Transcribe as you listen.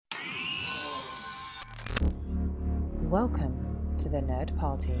Welcome to the Nerd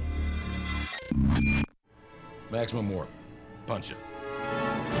Party. Maximum warp. Punch it.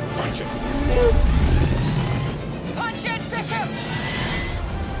 Punch it. Punch it, Bishop!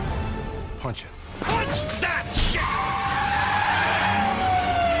 Punch it. Punch that shit!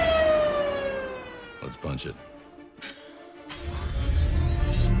 Let's punch it.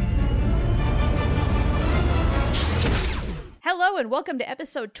 Hello and welcome to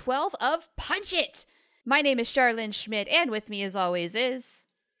episode 12 of Punch It! My name is Charlene Schmidt, and with me as always is...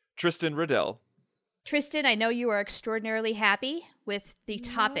 Tristan Riddell. Tristan, I know you are extraordinarily happy with the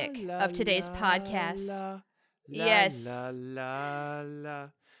topic of today's podcast. Yes. You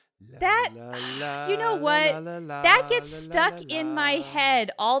know what? That gets stuck in my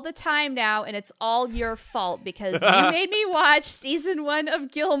head all the time now, and it's all your fault because you made me watch season 1 of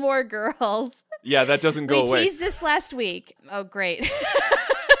Gilmore Girls. Yeah, that doesn't go away. We teased this last week. Oh, great.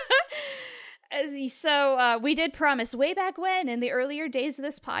 So we did promise way back when, in the earlier days of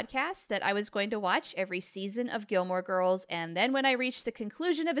this podcast, that I was going to watch every season of Gilmore Girls, and then when I reached the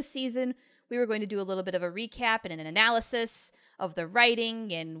conclusion of a season, we were going to do a little bit of a recap and an analysis of the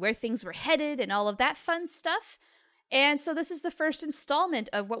writing and where things were headed and all of that fun stuff. And so this is the first installment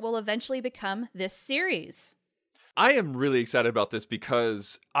of what will eventually become this series. I am really excited about this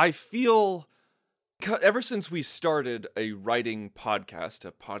because I feel... ever since we started a writing podcast,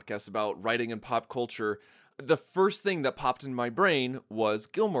 a podcast about writing and pop culture, the first thing that popped in my brain was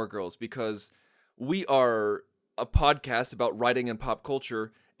Gilmore Girls, because we are a podcast about writing and pop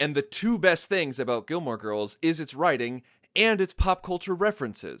culture, and the two best things about Gilmore Girls is its writing and its pop culture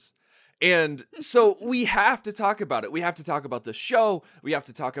references. And so we have to talk about it. We have to talk about the show. We have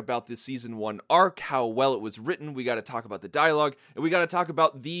to talk about the season 1 arc, how well it was written. We got to talk about the dialogue, and we got to talk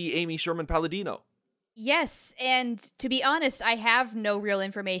about the Amy Sherman-Palladino. Yes, and to be honest, I have no real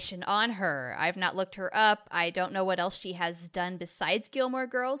information on her. I've not looked her up. I don't know what else she has done besides Gilmore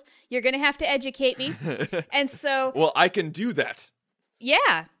Girls. You're going to have to educate me. And so... Well, I can do that.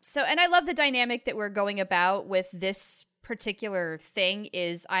 Yeah. So, and I love the dynamic that we're going about with this particular thing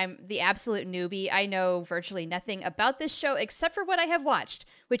is I'm the absolute newbie. I know virtually nothing about this show except for what I have watched,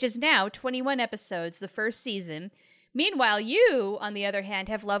 which is now 21 episodes, the first season. Meanwhile, you, on the other hand,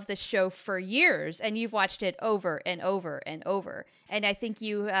 have loved this show for years, and you've watched it over and over and over. And I think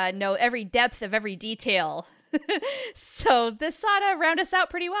you know every depth of every detail. So this ought to round us out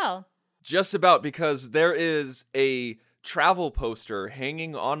pretty well. Just about, because there is a travel poster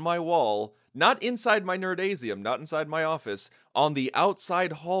hanging on my wall, not inside my Nerdazium, not inside my office, on the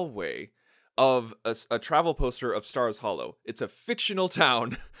outside hallway of a travel poster of Stars Hollow. It's a fictional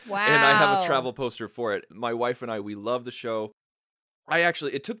town. Wow. And I have a travel poster for it. My wife and I, we love the show.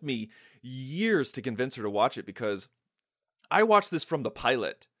 It took me years to convince her to watch it because I watched this from the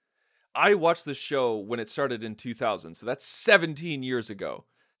pilot. I watched this show when it started in 2000, so that's 17 years ago.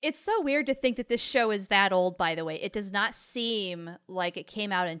 It's so weird to think that this show is that old, by the way. It does not seem like it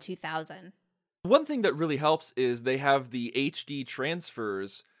came out in 2000. One thing that really helps is they have the HD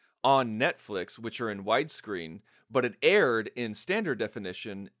transfers on Netflix, which are in widescreen, but it aired in standard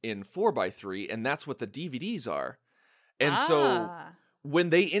definition in 4:3, and that's what the DVDs are. And so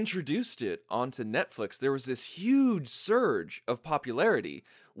when they introduced it onto Netflix, there was this huge surge of popularity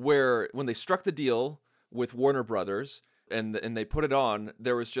where when they struck the deal with Warner Brothers and they put it on,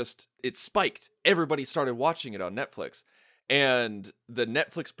 it spiked. Everybody started watching it on Netflix. And the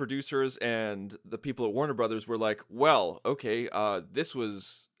Netflix producers and the people at Warner Brothers were like, well, okay, this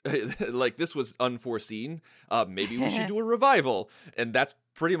was unforeseen. Maybe we should do a revival. And that's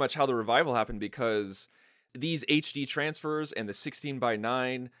pretty much how the revival happened, because these HD transfers and the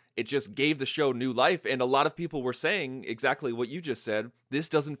 16:9, it just gave the show new life. And a lot of people were saying exactly what you just said. This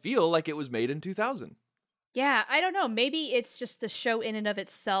doesn't feel like it was made in 2000. Yeah, I don't know. Maybe it's just the show in and of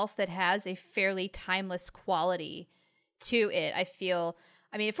itself that has a fairly timeless quality to it.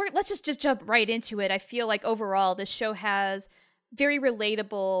 Let's just jump right into it. I feel like overall this show has very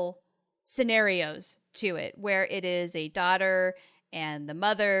relatable scenarios to it, where it is a daughter and the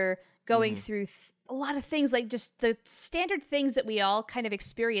mother going through a lot of things, like just the standard things that we all kind of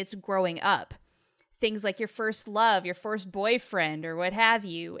experience growing up. Things like your first love, your first boyfriend, or what have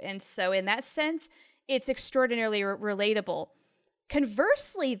you. And so in that sense, it's extraordinarily relatable.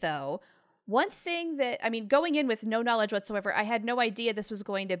 Conversely, though, one thing that, going in with no knowledge whatsoever, I had no idea this was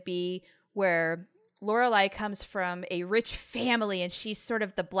going to be where Lorelai comes from a rich family and she's sort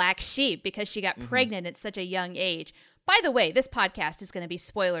of the black sheep because she got pregnant at such a young age. By the way, this podcast is going to be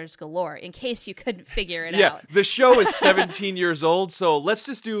spoilers galore in case you couldn't figure it Yeah, out. the show is 17 years old, so let's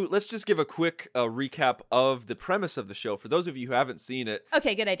just give a quick recap of the premise of the show for those of you who haven't seen it.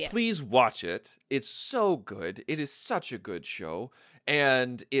 Okay, good idea. Please watch it. It's so good. It is such a good show,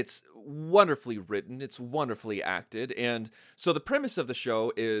 and it's wonderfully written. It's wonderfully acted, and so the premise of the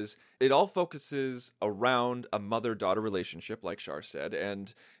show is it all focuses around a mother-daughter relationship, like Char said,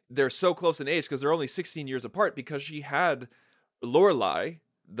 and they're so close in age because they're only 16 years apart because she had Lorelai,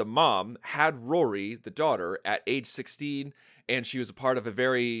 the mom, had Rory, the daughter, at age 16, and she was a part of a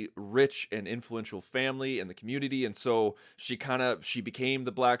very rich and influential family in the community, and so she became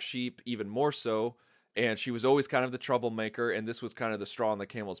the black sheep even more so, and she was always kind of the troublemaker, and this was kind of the straw on the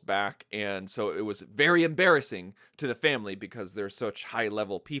camel's back, and so it was very embarrassing to the family because they're such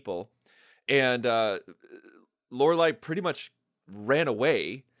high-level people, and Lorelai pretty much ran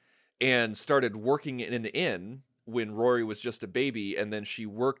away and started working in an inn when Rory was just a baby, and then she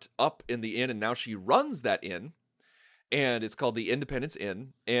worked up in the inn, and now she runs that inn, and it's called the Independence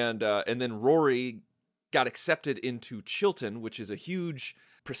Inn, and then Rory got accepted into Chilton, which is a huge,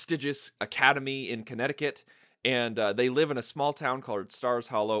 prestigious academy in Connecticut, and they live in a small town called Stars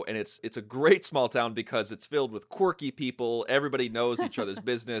Hollow, and it's a great small town because it's filled with quirky people, everybody knows each other's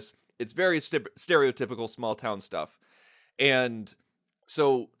business, it's very stereotypical small town stuff, and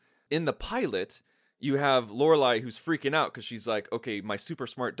so in the pilot, you have Lorelai who's freaking out because she's like, okay, my super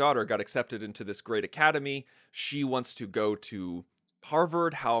smart daughter got accepted into this great academy. She wants to go to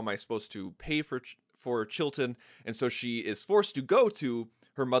Harvard. How am I supposed to pay for Chilton? And so she is forced to go to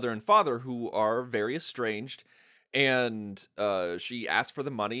her mother and father, who are very estranged. And she asks for the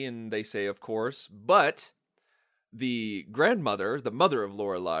money, and they say, of course. But the grandmother, the mother of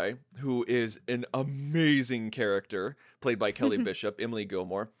Lorelai, who is an amazing character, played by Kelly Bishop, Emily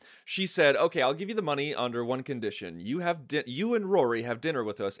Gilmore, she said, okay, I'll give you the money under one condition. You and Rory have dinner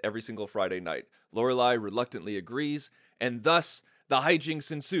with us every single Friday night. Lorelai reluctantly agrees, and thus the hijinks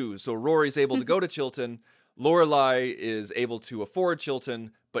ensue. So Rory's able to go to Chilton. Lorelai is able to afford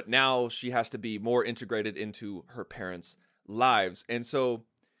Chilton, but now she has to be more integrated into her parents' lives. And so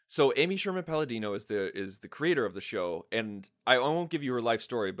Amy Sherman-Palladino is the creator of the show, and I won't give you her life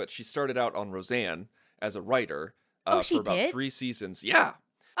story, but she started out on Roseanne as a writer she for about did? 3 seasons. Yeah.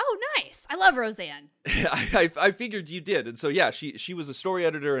 Oh, nice. I love Roseanne. I figured you did. And so, yeah, she was a story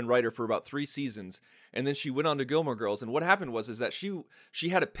editor and writer for about 3 seasons, and then she went on to Gilmore Girls, and what happened was that she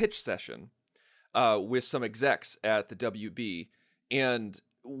had a pitch session with some execs at the WB, and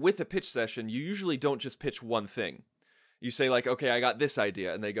with a pitch session, you usually don't just pitch one thing. You say, like, okay, I got this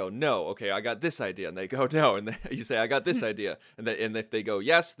idea, and they go, no. Okay, I got this idea, and they go, no. And you say, I got this idea, and if they go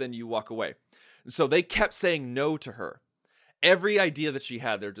yes, then you walk away. And so they kept saying no to her. Every idea that she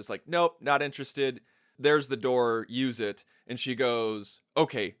had, they're just like, nope, not interested. There's the door, use it. And she goes,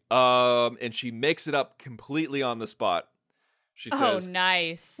 okay, and she makes it up completely on the spot. She says, oh,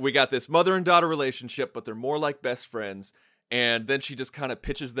 nice. We got this mother and daughter relationship, but they're more like best friends. And then she just kind of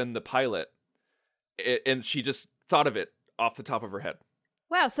pitches them the pilot, and she just thought of it off the top of her head.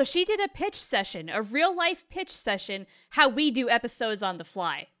 Wow, so she did a pitch session, a real-life pitch session, how we do episodes on the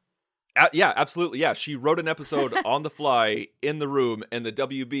fly. Yeah, absolutely. Yeah, she wrote an episode on the fly in the room, and the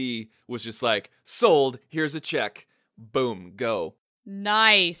WB was just like, sold, here's a check, boom, go.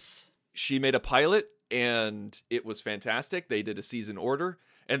 Nice. She made a pilot, and it was fantastic. They did a season order,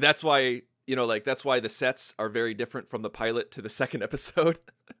 and that's why, that's why the sets are very different from the pilot to the second episode.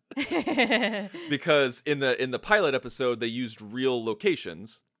 Because in the pilot episode, they used real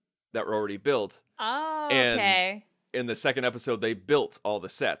locations that were already built. Oh, and okay. In the second episode, they built all the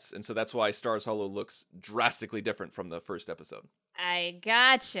sets, and so that's why Stars Hollow looks drastically different from the first episode. I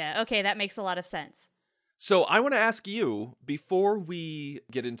gotcha. Okay, that makes a lot of sense. So I want to ask you, before we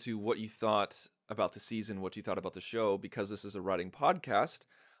get into what you thought about the season, what you thought about the show, because this is a writing podcast,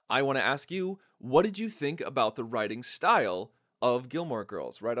 I want to ask you, what did you think about the writing style of Gilmore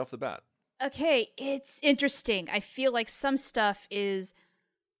Girls right off the bat? Okay, it's interesting. I feel like some stuff is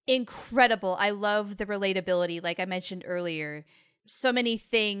incredible. I love the relatability, like I mentioned earlier. So many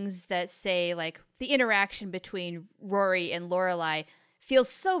things that say, like, the interaction between Rory and Lorelai feels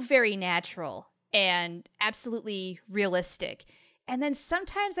so very natural and absolutely realistic. And then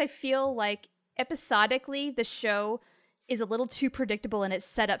sometimes I feel like episodically the show is a little too predictable in its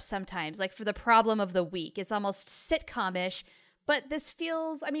setup sometimes. Like for the problem of the week, it's almost sitcom-ish, but this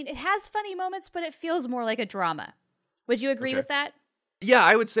feels, it has funny moments, but it feels more like a drama. Would you agree with that? Yeah,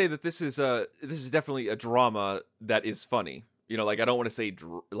 I would say that this is definitely a drama that is funny. Like I don't want to say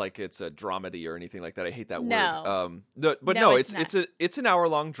like it's a dramedy or anything like that. I hate that No. word. But No, no, it's it's an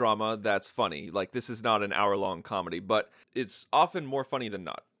hour-long drama that's funny. Like this is not an hour-long comedy, but it's often more funny than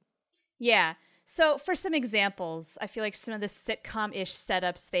not. Yeah. So for some examples, I feel like some of the sitcom-ish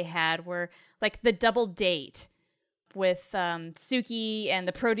setups they had were like the double date with Suki and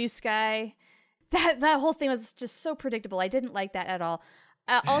the produce guy. That whole thing was just so predictable. I didn't like that at all.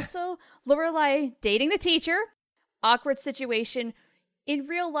 Also, Lorelai dating the teacher. Awkward situation. In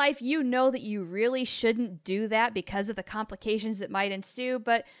real life, you know that you really shouldn't do that because of the complications that might ensue.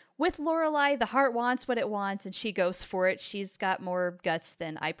 But with Lorelai, the heart wants what it wants, and she goes for it. She's got more guts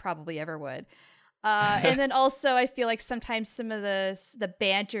than I probably ever would. And then also, I feel like sometimes some of the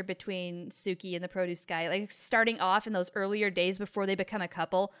banter between Suki and the produce guy, like starting off in those earlier days before they become a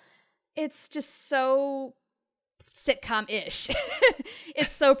couple, it's just so sitcom-ish.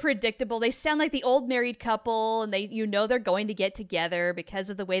 It's so predictable. They sound like the old married couple, and they're going to get together because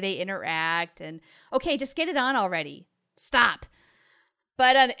of the way they interact. And okay, just get it on already. Stop.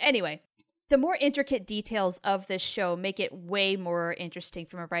 But anyway, the more intricate details of this show make it way more interesting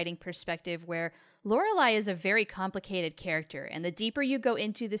from a writing perspective, where Lorelai is a very complicated character, and the deeper you go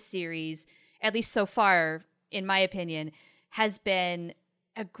into the series, at least so far, in my opinion, has been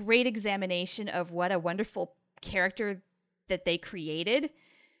a great examination of what a wonderful character that they created.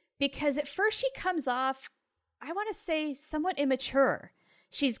 Because at first she comes off, I want to say, somewhat immature.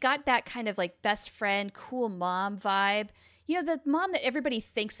 She's got that kind of like best friend, cool mom vibe. The mom that everybody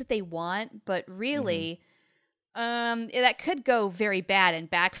thinks that they want, but really, that could go very bad and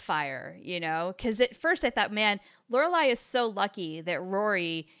backfire, Because at first I thought, man, Lorelai is so lucky that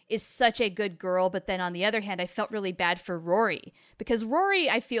Rory is such a good girl, but then on the other hand, I felt really bad for Rory. Because Rory,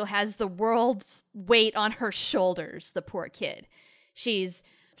 I feel, has the world's weight on her shoulders, the poor kid. She's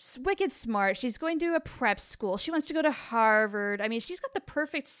wicked smart. She's going to a prep school. She wants to go to Harvard. I mean, she's got the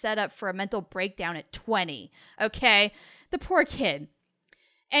perfect setup for a mental breakdown at 20, okay? The poor kid.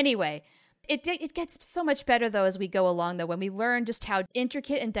 Anyway, it gets so much better, though, as we go along, though, when we learn just how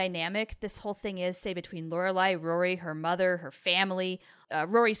intricate and dynamic this whole thing is, say, between Lorelai, Rory, her mother, her family,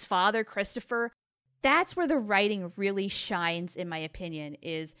 Rory's father, Christopher. That's where the writing really shines, in my opinion,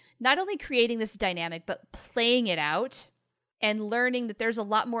 is not only creating this dynamic, but playing it out and learning that there's a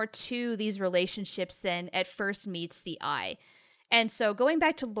lot more to these relationships than at first meets the eye. And so going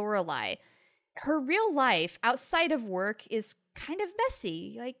back to Lorelai, her real life outside of work is kind of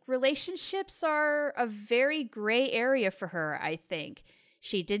messy. Like, relationships are a very gray area for her, I think.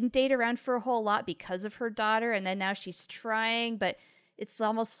 She didn't date around for a whole lot because of her daughter, and then now she's trying, but it's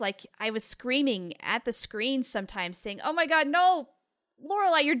almost like I was screaming at the screen sometimes saying, oh my God, no,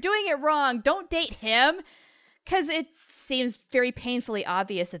 Lorelai, you're doing it wrong. Don't date him. Because it seems very painfully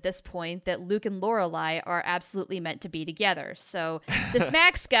obvious at this point that Luke and Lorelai are absolutely meant to be together. So this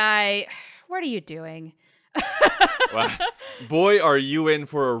Max guy, what are you doing? Wow. Boy, are you in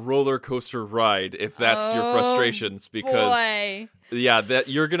for a roller coaster ride if that's your frustrations. Because, that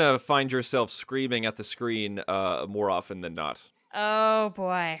you're going to find yourself screaming at the screen more often than not. Oh,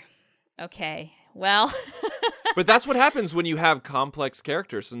 boy. Okay. Well. But that's what happens when you have complex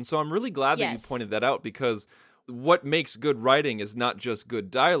characters. And so I'm really glad that you pointed that out, because what makes good writing is not just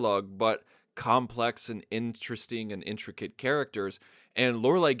good dialogue, but complex and interesting and intricate characters. And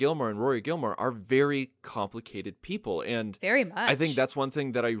Lorelai Gilmore and Rory Gilmore are very complicated people. And very much. I think that's one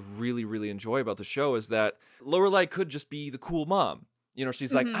thing that I really, really enjoy about the show is that Lorelai could just be the cool mom.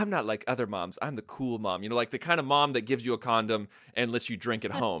 She's like, I'm not like other moms. I'm the cool mom. Like the kind of mom that gives you a condom and lets you drink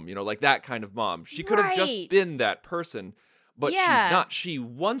at home. Like that kind of mom. She could have just been that person, but she's not. She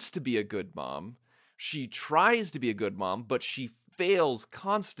wants to be a good mom. She tries to be a good mom, but she fails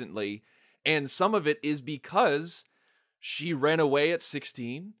constantly. And some of it is because she ran away at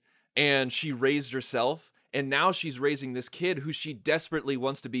 16 and she raised herself. And now she's raising this kid who she desperately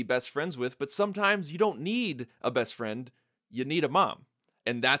wants to be best friends with. But sometimes you don't need a best friend. You need a mom.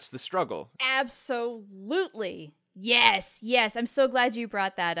 And that's the struggle. Absolutely. Yes. I'm so glad you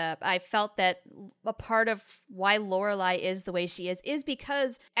brought that up. I felt that a part of why Lorelai is the way she is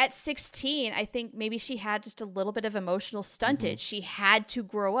because at 16, I think maybe she had just a little bit of emotional stuntage. She had to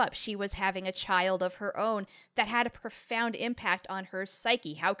grow up. She was having a child of her own that had a profound impact on her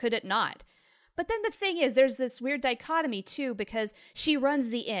psyche. How could it not? But then the thing is, there's this weird dichotomy too, because she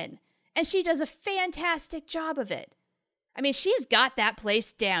runs the inn and she does a fantastic job of it. I mean, she's got that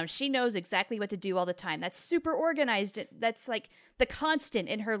place down. She knows exactly what to do all the time. That's super organized. That's like the constant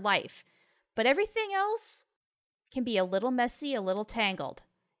in her life. But everything else can be a little messy, a little tangled,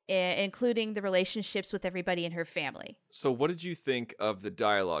 including the relationships with everybody in her family. So what did you think of the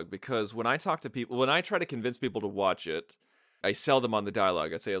dialogue? Because when I talk to people, when I try to convince people to watch it, I sell them on the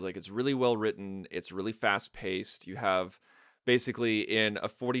dialogue. I say, like, it's really well written. It's really fast paced. You have basically in a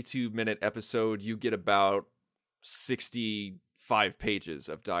 42-minute episode, you get about 65 pages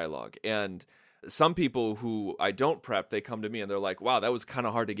of dialogue. And some people who I don't prep, they come to me and they're like, wow, that was kind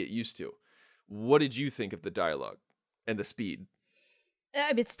of hard to get used to. What did you think of the dialogue and the speed?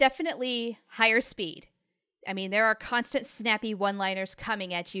 It's definitely higher speed. I mean, there are constant snappy one-liners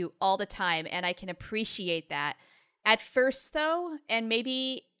coming at you all the time, and I can appreciate that. At first, though, and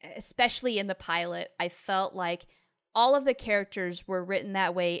maybe especially in the pilot, I felt like all of the characters were written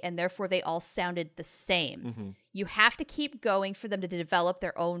that way, and therefore they all sounded the same. Mm-hmm. You have to keep going for them to develop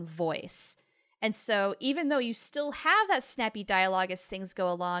their own voice. And so even though you still have that snappy dialogue as things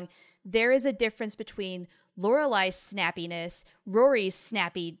go along, there is a difference between Lorelai's snappiness, Rory's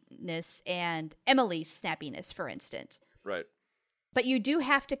snappiness, and Emily's snappiness, for instance. Right. But you do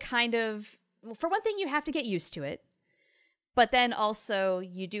have to kind of, well, for one thing, you have to get used to it. But then also,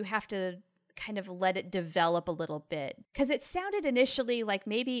 you do have to kind of let it develop a little bit. Because it sounded initially like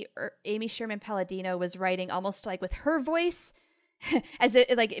maybe Amy Sherman-Palladino was writing almost like with her voice, as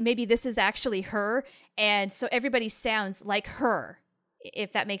it like maybe this is actually her. And so everybody sounds like her,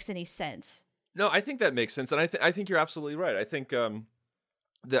 if that makes any sense. No, I think that makes sense, and I think you're absolutely right. I think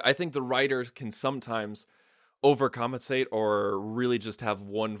the writers can sometimes overcompensate or really just have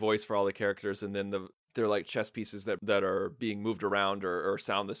one voice for all the characters, and then they're like chess pieces that are being moved around or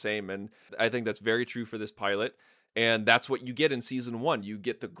sound the same. And I think that's very true for this pilot, and that's what you get in season 1. You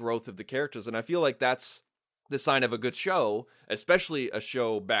get the growth of the characters, and I feel like that's the sign of a good show, especially a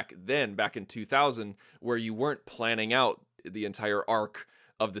show back in 2000, where you weren't planning out the entire arc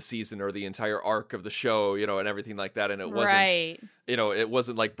of the season or the entire arc of the show, and everything like that. And it wasn't, right. It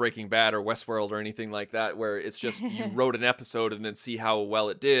wasn't like Breaking Bad or Westworld or anything like that, where it's just you wrote an episode and then see how well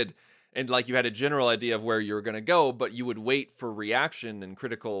it did. And like you had a general idea of where you were going to go, but you would wait for reaction and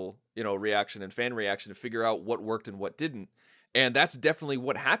critical, reaction and fan reaction to figure out what worked and what didn't. And that's definitely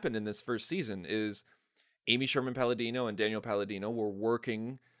what happened in this first season is Amy Sherman-Palladino and Daniel Palladino were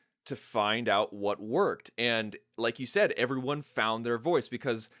working to find out what worked. And like you said, everyone found their voice,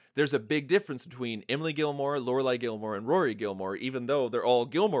 because there's a big difference between Emily Gilmore, Lorelai Gilmore, and Rory Gilmore. Even though they're all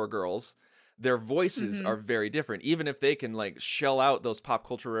Gilmore Girls, their voices are very different. Even if they can like shell out those pop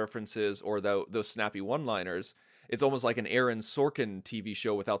culture references or those snappy one-liners, it's almost like an Aaron Sorkin TV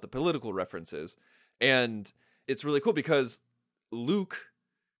show without the political references. And it's really cool because Luke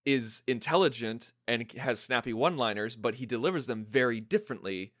is intelligent and has snappy one-liners, but he delivers them very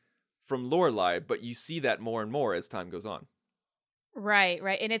differently from Lorelai, but you see that more and more as time goes on. Right.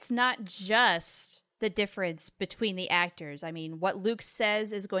 And it's not just the difference between the actors. I mean, what Luke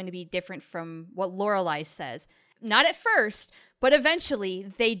says is going to be different from what Lorelai says. Not at first, but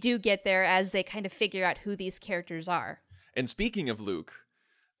eventually they do get there as they kind of figure out who these characters are. And speaking of Luke,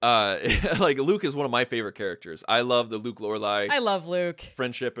 like Luke is one of my favorite characters. I love the Luke-Lorelai. I love Luke.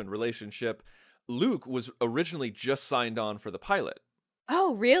 Friendship and relationship. Luke was originally just signed on for the pilot.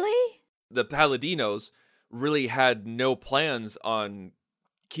 Oh, really? The Palladinos really had no plans on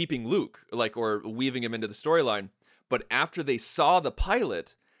keeping Luke, or weaving him into the storyline. But after they saw the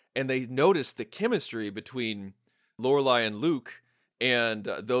pilot and they noticed the chemistry between Lorelai and Luke and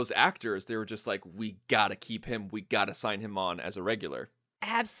those actors, they were just like, we gotta keep him. We gotta sign him on as a regular.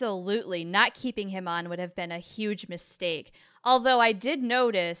 Absolutely. Not keeping him on would have been a huge mistake. Although I did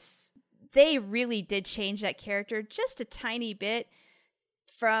notice they really did change that character just a tiny bit,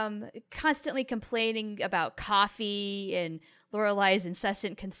 from constantly complaining about coffee and Lorelai's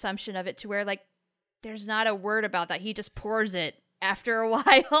incessant consumption of it to where, like, there's not a word about that. He just pours it after a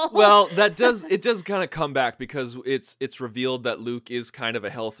while. Well, it does kind of come back, because it's revealed that Luke is kind of a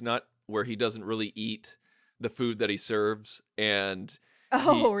health nut, where he doesn't really eat the food that he serves. And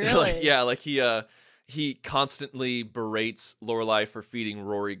really? He constantly berates Lorelai for feeding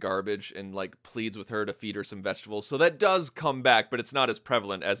Rory garbage and pleads with her to feed her some vegetables. So that does come back, but it's not as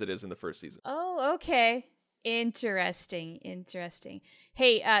prevalent as it is in the first season. Oh, okay. Interesting.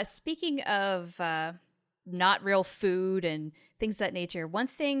 Hey, speaking of not real food and things of that nature, one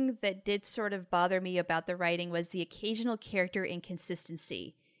thing that did sort of bother me about the writing was the occasional character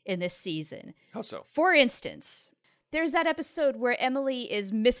inconsistency in this season. How so? For instance, there's that episode where Emily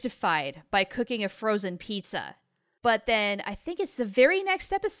is mystified by cooking a frozen pizza. But then I think it's the very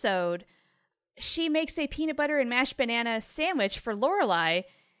next episode, she makes a peanut butter and mashed banana sandwich for Lorelai.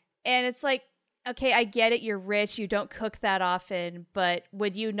 And it's like, okay, I get it, you're rich, you don't cook that often, but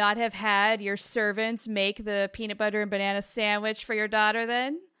would you not have had your servants make the peanut butter and banana sandwich for your daughter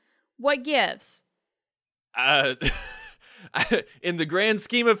then? What gives? In the grand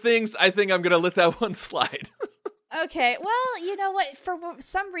scheme of things, I think I'm going to let that one slide. Okay, well, you know what? For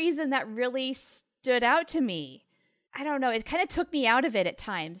some reason, that really stood out to me. I don't know. It kind of took me out of it at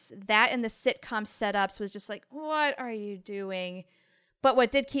times. That and the sitcom setups was just like, what are you doing? But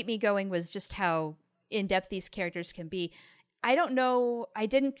what did keep me going was just how in-depth these characters can be. I don't know. I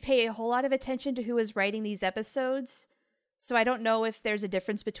didn't pay a whole lot of attention to who was writing these episodes. So I don't know if there's a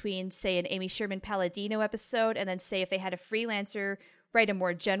difference between, say, an Amy Sherman-Palladino episode and then, say, if they had a freelancer write a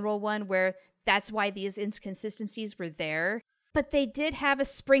more general one where that's why these inconsistencies were there. But they did have a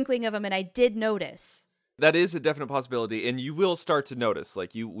sprinkling of them, and I did notice. That is a definite possibility, and you will start to notice.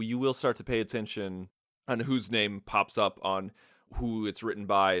 Like, you will start to pay attention on whose name pops up on who it's written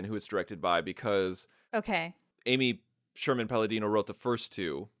by and who it's directed by, because Amy Sherman-Palladino wrote the first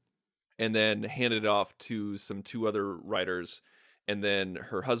two, and then handed it off to two other writers, and then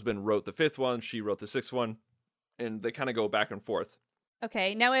her husband wrote the fifth one, she wrote the sixth one, and they kind of go back and forth.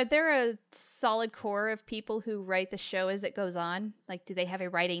 Okay, now are there a solid core of people who write the show as it goes on? Like, do they have a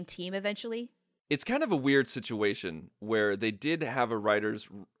writing team eventually? It's kind of a weird situation where they did have a writers...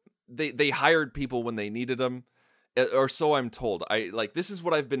 They hired people when they needed them, or so I'm told. This is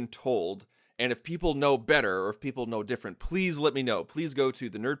what I've been told, and if people know better or if people know different, please let me know. Please go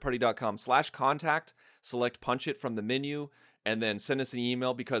to thenerdparty.com/contact, select Punch It from the menu, and then send us an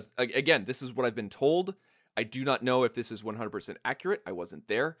email, because, again, this is what I've been told. I do not know if this is 100% accurate. I wasn't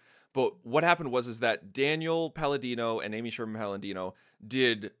there. But what happened was that Daniel Palladino and Amy Sherman-Palladino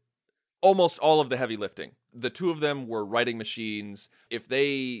did almost all of the heavy lifting. The two of them were writing machines. If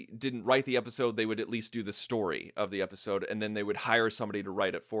they didn't write the episode, they would at least do the story of the episode, and then they would hire somebody to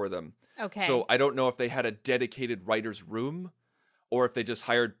write it for them. Okay. So I don't know if they had a dedicated writer's room or if they just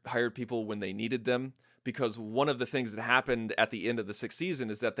hired people when they needed them. Because one of the things that happened at the end of the sixth season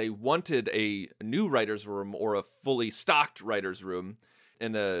is that they wanted a new writer's room or a fully stocked writer's room,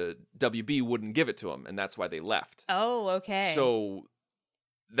 and the WB wouldn't give it to them, and that's why they left. Oh, okay. So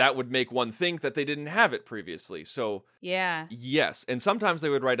that would make one think that they didn't have it previously. So yeah. Yes, and sometimes they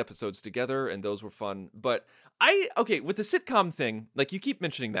would write episodes together, and those were fun. But with the sitcom thing, like you keep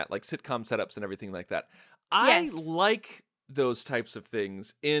mentioning that, like sitcom setups and everything like that. I like those types of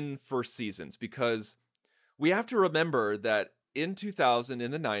things in first seasons, because we have to remember that in 2000, in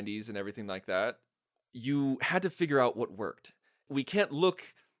the 90s and everything like that, you had to figure out what worked. We can't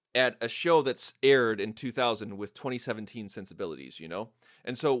look at a show that's aired in 2000 with 2017 sensibilities, you know?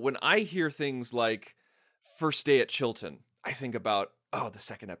 And so when I hear things like First Day at Chilton, I think about, the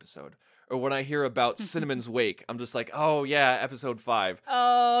second episode. Or when I hear about Cinnamon's Wake, I'm just like, oh yeah, episode 5.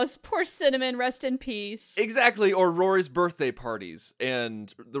 Oh, poor Cinnamon, rest in peace. Exactly, or Rory's birthday parties,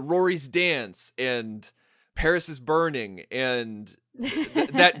 and the Rory's dance, and Paris is Burning, and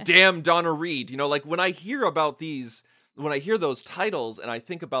that damn Donna Reed. You know, like when I hear about these, when I hear those titles and I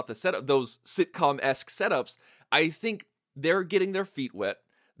think about the setup, those sitcom-esque setups, I think they're getting their feet wet.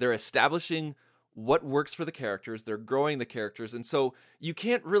 They're establishing what works for the characters. They're growing the characters. And so you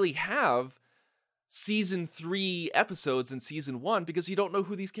can't really have season 3 episodes in season 1 because you don't know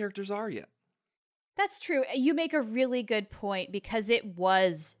who these characters are yet. That's true. You make a really good point, because it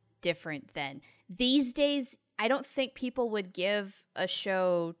was different then. These days, I don't think people would give a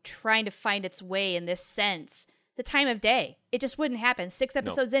show trying to find its way in this sense the time of day. It just wouldn't happen. 6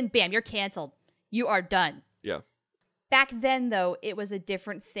 episodes in, bam, you're canceled. You are done. Yeah. Back then, though, it was a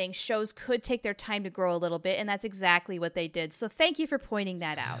different thing. Shows could take their time to grow a little bit, and that's exactly what they did. So thank you for pointing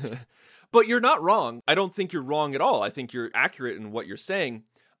that out. But you're not wrong. I don't think you're wrong at all. I think you're accurate in what you're saying.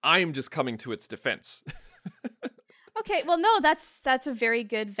 I am just coming to its defense. Okay, well, no, that's a very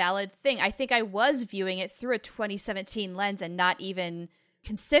good, valid thing. I think I was viewing it through a 2017 lens and not even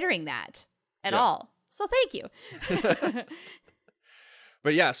considering that at all. So thank you.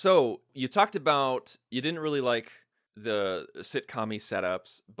 But yeah, so you talked about, you didn't really like the sitcom-y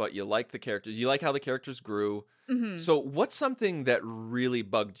setups, but you like the characters. You like how the characters grew. Mm-hmm. So what's something that really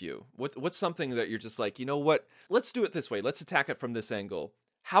bugged you? What's something that you're just like, you know what? Let's do it this way. Let's attack it from this angle.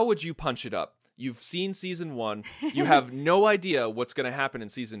 How would you punch it up? You've seen season 1. You have no idea what's going to happen in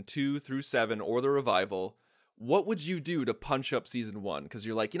season 2 through 7 or the revival. What would you do to punch up season 1? Because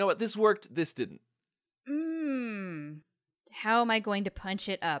you're like, you know what? This worked. This didn't. How am I going to punch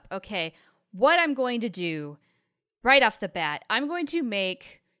it up? Okay, what I'm going to do right off the bat, I'm going to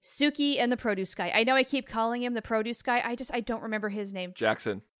make Suki and the produce guy. I know I keep calling him the produce guy. I don't remember his name.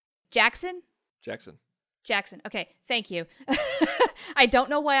 Jackson. Jackson. Okay, thank you. I don't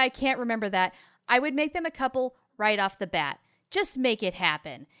know why I can't remember that. I would make them a couple right off the bat. Just make it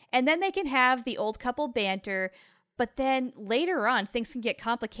happen. And then they can have the old couple banter. But then later on, things can get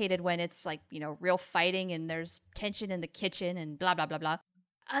complicated when it's like, real fighting and there's tension in the kitchen and blah, blah, blah, blah.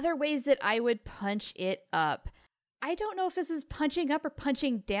 Other ways that I would punch it up. I don't know if this is punching up or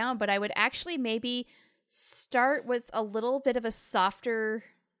punching down, but I would actually maybe start with a little bit of a softer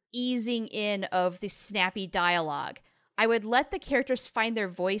easing in of the snappy dialogue. I would let the characters find their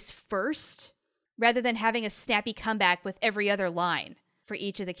voice first, rather than having a snappy comeback with every other line for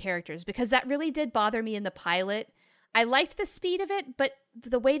each of the characters, because that really did bother me in the pilot. I liked the speed of it, but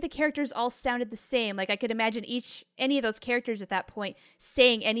the way the characters all sounded the same, like I could imagine any of those characters at that point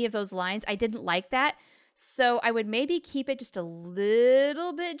saying any of those lines. I didn't like that. So I would maybe keep it just a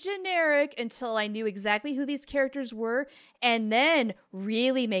little bit generic until I knew exactly who these characters were, and then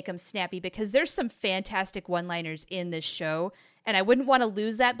really make them snappy, because there's some fantastic one-liners in this show, and I wouldn't want to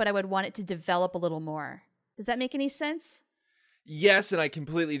lose that, but I would want it to develop a little more. Does that make any sense? Yes, and I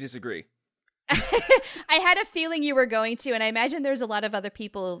completely disagree. I had a feeling you were going to, and I imagine there's a lot of other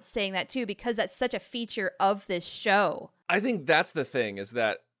people saying that too, because that's such a feature of this show. I think that's the thing, is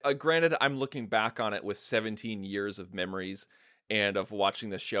that, granted, I'm looking back on it with 17 years of memories and of watching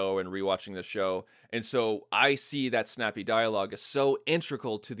the show and rewatching the show, and so I see that snappy dialogue is so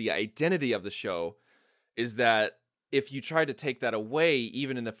integral to the identity of the show, is that if you try to take that away,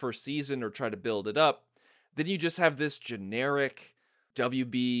 even in the first season, or try to build it up, then you just have this generic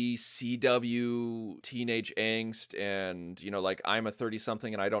WB, CW, teenage angst, and, like, I'm a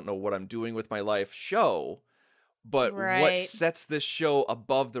 30-something and I don't know what I'm doing with my life show. But right. What sets this show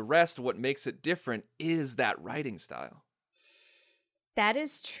above the rest, what makes it different, is that writing style. That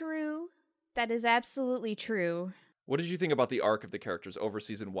is true. That is absolutely true. What did you think about the arc of the characters over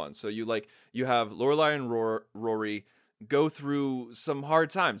season 1? So you have Lorelai and Rory go through some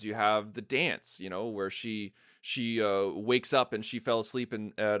hard times. You have the dance, where she wakes up and she fell asleep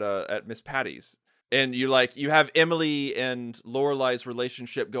at Miss Patty's. And you have Emily and Lorelai's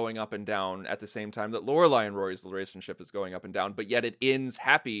relationship going up and down at the same time that Lorelai and Rory's relationship is going up and down, but yet it ends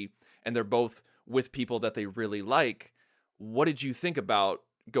happy and they're both with people that they really like. What did you think about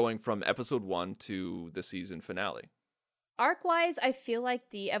going from episode 1 to the season finale? Arc-wise, I feel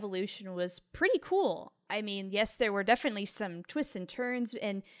like the evolution was pretty cool. I mean, yes, there were definitely some twists and turns,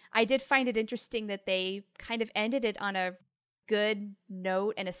 and I did find it interesting that they kind of ended it on a good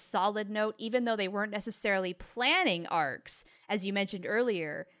note and a solid note, even though they weren't necessarily planning arcs, as you mentioned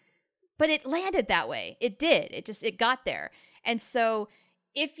earlier. But it landed that way. It did. It got there. And so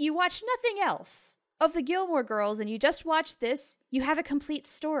if you watch nothing else of the Gilmore Girls and you just watch this, you have a complete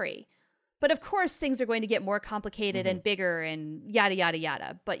story. But of course, things are going to get more complicated and bigger and yada, yada,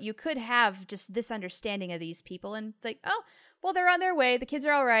 yada. But you could have just this understanding of these people and like, oh, well, they're on their way. The kids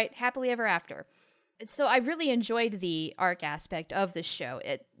are all right. Happily ever after. So I really enjoyed the arc aspect of the show.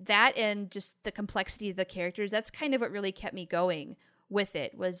 That and just the complexity of the characters, that's kind of what really kept me going with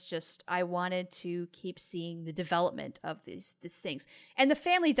it, was just I wanted to keep seeing the development of these things. And the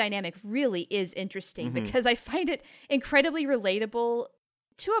family dynamic really is interesting because I find it incredibly relatable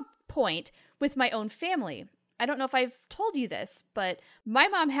to a point with my own family. I don't know if I've told you this, but my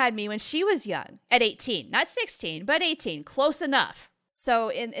mom had me when she was young, at 18. Not 16, but 18. Close enough.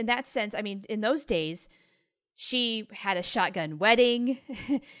 So in that sense, I mean, in those days, she had a shotgun wedding.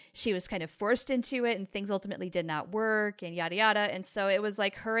 She was kind of forced into it, and things ultimately did not work, and yada, yada. And so it was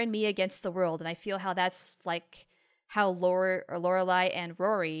like her and me against the world. And I feel how that's like how Lorelai and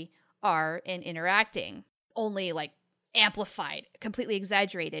Rory are in interacting, only like amplified, completely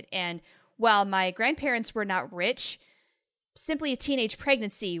exaggerated. And while my grandparents were not rich, simply a teenage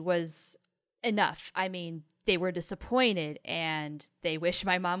pregnancy was enough. I mean, they were disappointed and they wish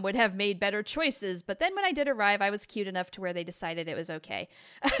my mom would have made better choices. But then when I did arrive, I was cute enough to where they decided it was okay.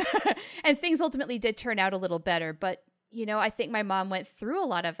 And things ultimately did turn out a little better. But, I think my mom went through a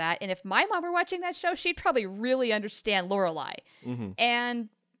lot of that. And if my mom were watching that show, she'd probably really understand Lorelai. And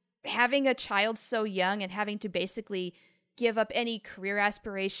having a child so young and having to basically give up any career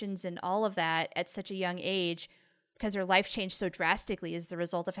aspirations and all of that at such a young age because her life changed so drastically as the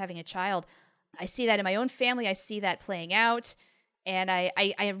result of having a child. I see that in my own family. I see that playing out, and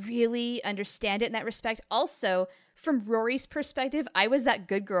I really understand it in that respect. Also, from Rory's perspective, I was that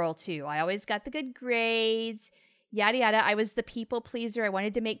good girl too. I always got the good grades, yada, yada. I was the people pleaser. I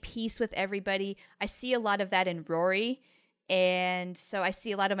wanted to make peace with everybody. I see a lot of that in Rory, and so I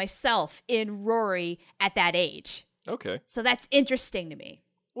see a lot of myself in Rory at that age. Okay. So that's interesting to me.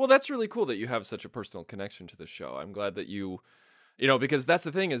 Well, that's really cool that you have such a personal connection to the show. I'm glad that you because that's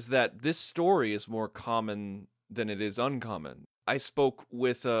the thing, is that this story is more common than it is uncommon. I spoke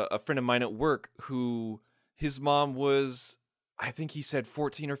with a friend of mine at work who his mom was, I think he said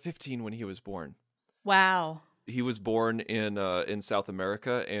 14 or 15 when he was born. Wow. He was born in South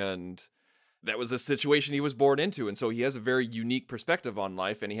America, and that was the situation he was born into. And so he has a very unique perspective on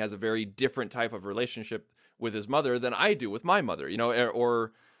life, and he has a very different type of relationship with his mother than I do with my mother,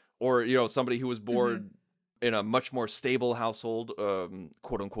 or somebody who was born in a much more stable household,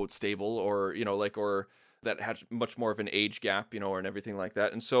 quote unquote stable, or or that had much more of an age gap, or and everything like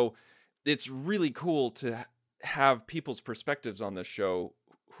that. And so it's really cool to have people's perspectives on this show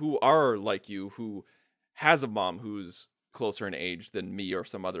who are like you, who has a mom who's closer in age than me or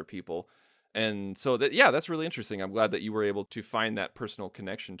some other people. And so that's really interesting. I'm glad that you were able to find that personal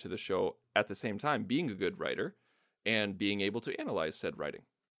connection to the show at the same time, being a good writer and being able to analyze said writing.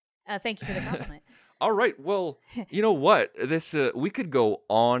 Thank you for the compliment. All right. Well, you know what? This we could go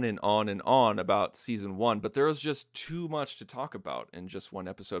on and on and on about season 1, but there was just too much to talk about in just one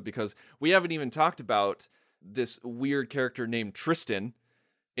episode, because we haven't even talked about this weird character named Tristan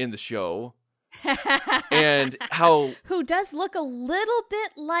in the show. And who does look a little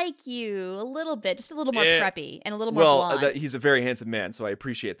bit like you, just a little more preppy and a little more blonde. He's a very handsome man, so I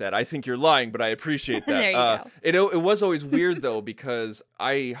appreciate that. I think you're lying, but I appreciate that. There you go. It was always weird though, because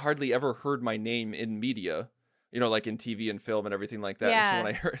I hardly ever heard my name in media, like in TV and film and everything like that. Yeah.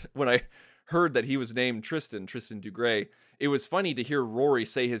 And so when I heard that he was named Tristan Dugray, it was funny to hear Rory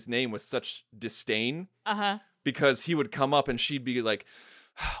say his name with such disdain. Because he would come up and she'd be like,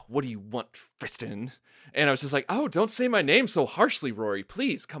 "What do you want, Tristan?" And I was just like, "Oh, don't say my name so harshly, Rory.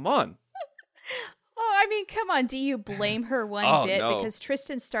 Please, come on." Oh, I mean, come on. Do you blame her one bit? No. Because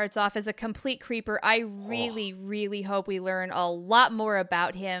Tristan starts off as a complete creeper. I really, really hope we learn a lot more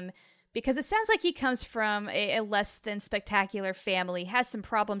about him, because it sounds like he comes from a less than spectacular family, has some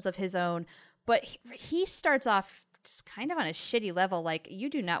problems of his own, but he starts off just kind of on a shitty level. Like, you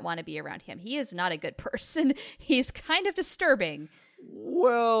do not want to be around him. He is not a good person. He's kind of disturbing.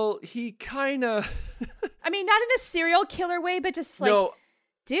 Well, he kind of... I mean, not in a serial killer way, but just like, no,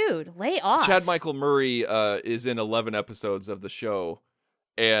 dude, lay off. Chad Michael Murray is in 11 episodes of the show,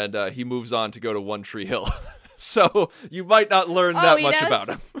 and he moves on to go to One Tree Hill. So you might not learn that much about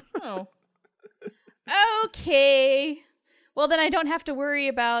him. Oh. Okay. Well, then I don't have to worry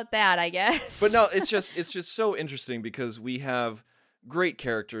about that, I guess. But no, it's just so interesting, because we have great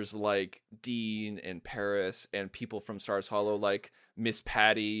characters like Dean and Paris, and people from Stars Hollow like Miss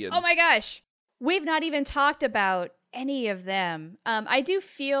Patty. And... Oh my gosh. We've not even talked about any of them. I do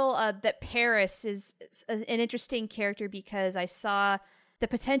feel that Paris is an interesting character, because I saw the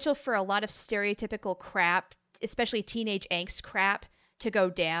potential for a lot of stereotypical crap, especially teenage angst crap, to go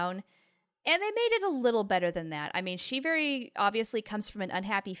down. And they made it a little better than that. I mean, she very obviously comes from an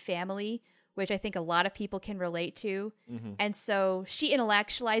unhappy family, which I think a lot of people can relate to. Mm-hmm. And so she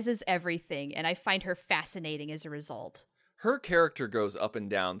intellectualizes everything, and I find her fascinating as a result. Her character goes up and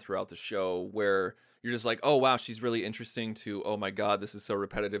down throughout the show, where you're just like, oh, wow, she's really interesting, to, oh my God, this is so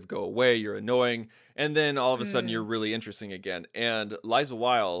repetitive, go away, you're annoying. And then all of a sudden you're really interesting again. And Liza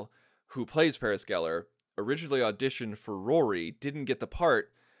Weil, who plays Paris Geller, originally auditioned for Rory, didn't get the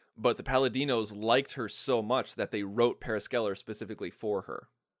part, but the Palladinos liked her so much that they wrote Paris Geller specifically for her.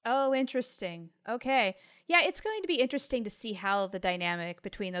 Oh, interesting. Okay. Yeah, it's going to be interesting to see how the dynamic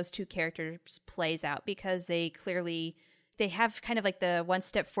between those two characters plays out, because they have kind of like the one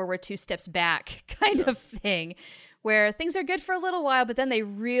step forward, two steps back kind of thing, where things are good for a little while, but then they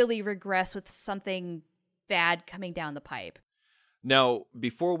really regress with something bad coming down the pipe. Now,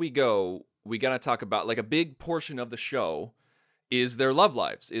 before we go, we got to talk about, like, a big portion of the show is their love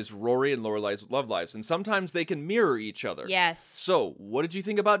lives, is Rory and Lorelai's love lives. And sometimes they can mirror each other. Yes. So, what did you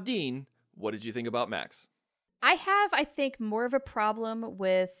think about Dean? What did you think about Max? I have, I think, more of a problem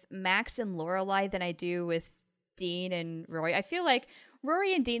with Max and Lorelai than I do with Dean and Rory. I feel like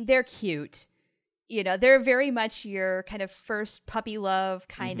Rory and Dean, they're cute. They're very much your kind of first puppy love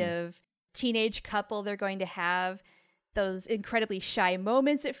kind of teenage couple. They're going to have those incredibly shy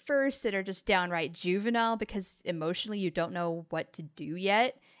moments at first that are just downright juvenile, because emotionally you don't know what to do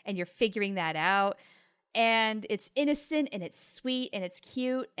yet, and you're figuring that out. And it's innocent, and it's sweet, and it's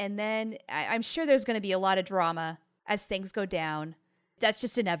cute. And then I'm sure there's going to be a lot of drama as things go down. That's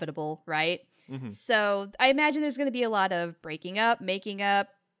just inevitable, right? Mm-hmm. So I imagine there's going to be a lot of breaking up, making up,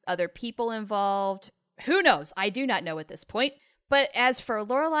 other people involved. Who knows? I do not know at this point. But as for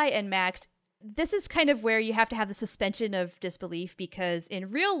Lorelai and Max, this is kind of where you have to have the suspension of disbelief, because in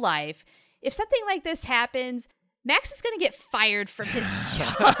real life, if something like this happens, Max is going to get fired from his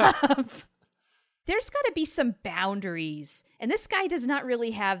job. There's got to be some boundaries, and this guy does not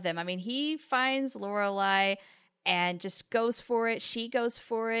really have them. I mean, he finds Lorelai and just goes for it. She goes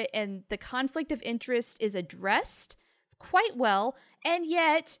for it, and the conflict of interest is addressed quite well, and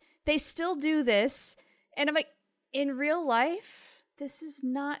yet they still do this. And I'm like, in real life, this is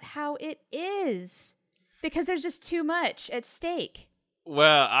not how it is, because there's just too much at stake.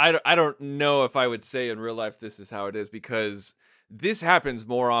 Well, I don't know if I would say in real life this is how it is, because this happens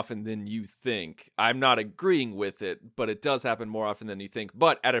more often than you think. I'm not agreeing with it, but it does happen more often than you think.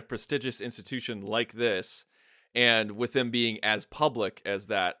 But at a prestigious institution like this, and with them being as public as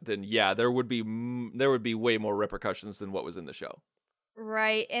that, then yeah, there would be way more repercussions than what was in the show.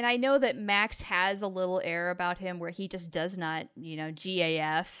 Right, and I know that Max has a little air about him where he just does not,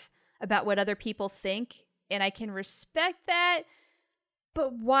 GAF about what other people think, and I can respect that,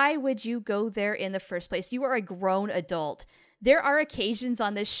 but why would you go there in the first place? You are a grown adult. There are occasions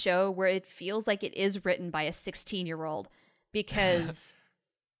on this show where it feels like it is written by a 16-year-old, because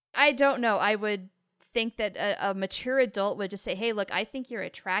I don't know, I would think that a mature adult would just say, hey, look, I think you're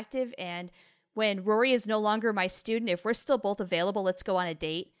attractive, and when Rory is no longer my student, if we're still both available, let's go on a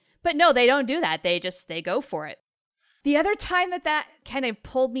date. But no, they don't do that. They go for it. The other time that kind of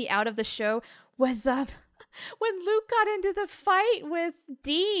pulled me out of the show was when Luke got into the fight with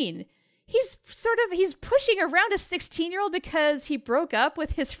Dean. He's pushing around a 16-year-old because he broke up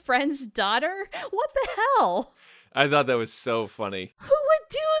with his friend's daughter. What the hell? I thought that was so funny. Who would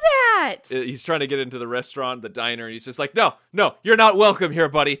do that? He's trying to get into the restaurant, the diner, and he's just like, no, you're not welcome here,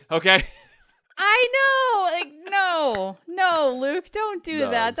 buddy, okay? I know, no, Luke, don't do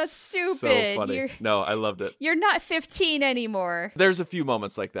that. That's stupid. So funny. No, I loved it. You're not 15 anymore. There's a few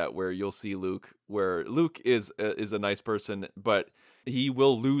moments like that where you'll see Luke, where Luke is a nice person, but he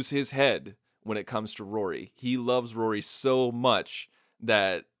will lose his head when it comes to Rory. He loves Rory so much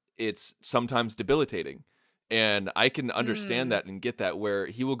that it's sometimes debilitating. And I can understand that and get that, where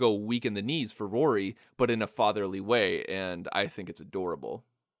he will go weak in the knees for Rory, but in a fatherly way, and I think it's adorable.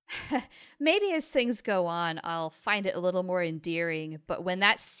 Maybe as things go on, I'll find it a little more endearing, but when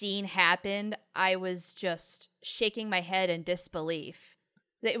that scene happened, I was just shaking my head in disbelief.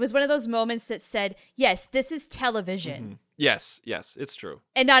 It was one of those moments that said, yes, this is television. Mm-hmm. Yes, it's true.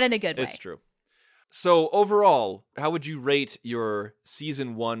 And not in a good way. It's true. So overall, how would you rate your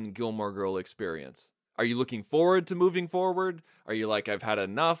season 1 Gilmore Girl experience? Are you looking forward to moving forward? Are you like, I've had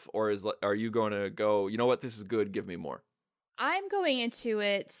enough? Or are you going to go, you know what, this is good, give me more? I'm going into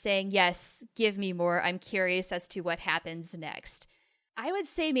it saying, yes, give me more. I'm curious as to what happens next. I would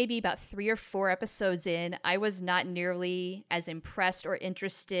say maybe about 3 or 4 episodes in, I was not nearly as impressed or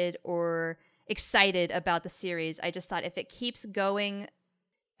interested or excited about the series. I just thought if it keeps going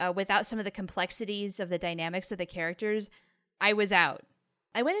without some of the complexities of the dynamics of the characters, I was out.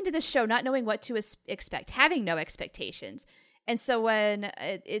 I went into this show not knowing what to expect, having no expectations. And so when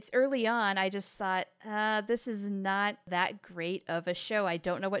it's early on, I just thought, this is not that great of a show. I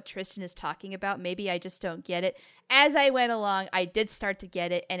don't know what Tristan is talking about. Maybe I just don't get it. As I went along, I did start to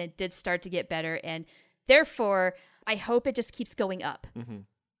get it, and it did start to get better. And therefore, I hope it just keeps going up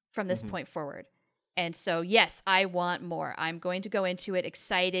from this point forward. And so, yes, I want more. I'm going to go into it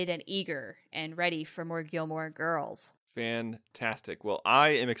excited and eager and ready for more Gilmore Girls. Fantastic. Well, I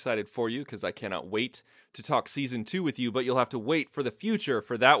am excited for you because I cannot wait to talk season 2 with you, but you'll have to wait for the future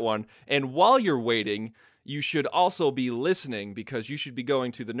for that one. And while you're waiting, you should also be listening, because you should be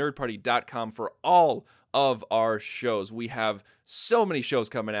going to thenerdparty.com for all of our shows. We have so many shows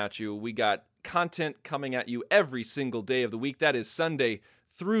coming at you. We got content coming at you every single day of the week. That is Sunday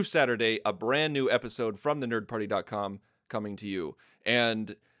through Saturday, a brand new episode from thenerdparty.com coming to you.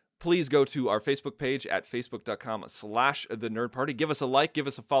 And please go to our Facebook page at facebook.com/thenerdparty. Give us a like, give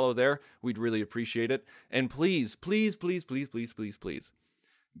us a follow there. We'd really appreciate it. And please, please, please, please, please, please, please,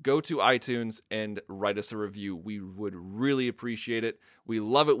 go to iTunes and write us a review. We would really appreciate it. We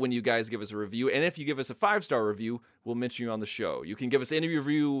love it when you guys give us a review. And if you give us a 5-star review, we'll mention you on the show. You can give us any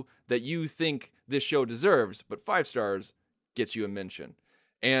review that you think this show deserves, but 5 stars gets you a mention.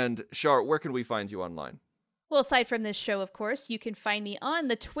 And Char, where can we find you online? Well, aside from this show, of course, you can find me on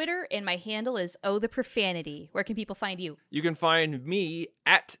the Twitter, and my handle is @OhTheProfanity. Where can people find you? You can find me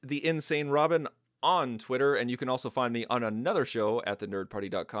at @TheInsaneRobin on Twitter, and you can also find me on another show at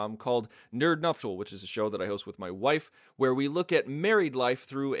thenerdparty.com called Nerd Nuptial, which is a show that I host with my wife, where we look at married life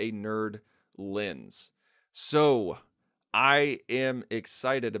through a nerd lens. So, I am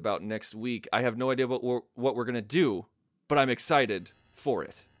excited about next week. I have no idea what we're going to do, but I'm excited for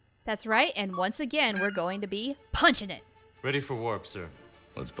it. That's right, and once again, we're going to be punching it. Ready for warp, sir.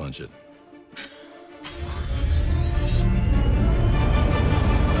 Let's punch it.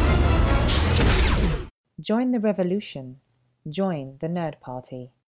 Join the revolution. Join the Nerd Party.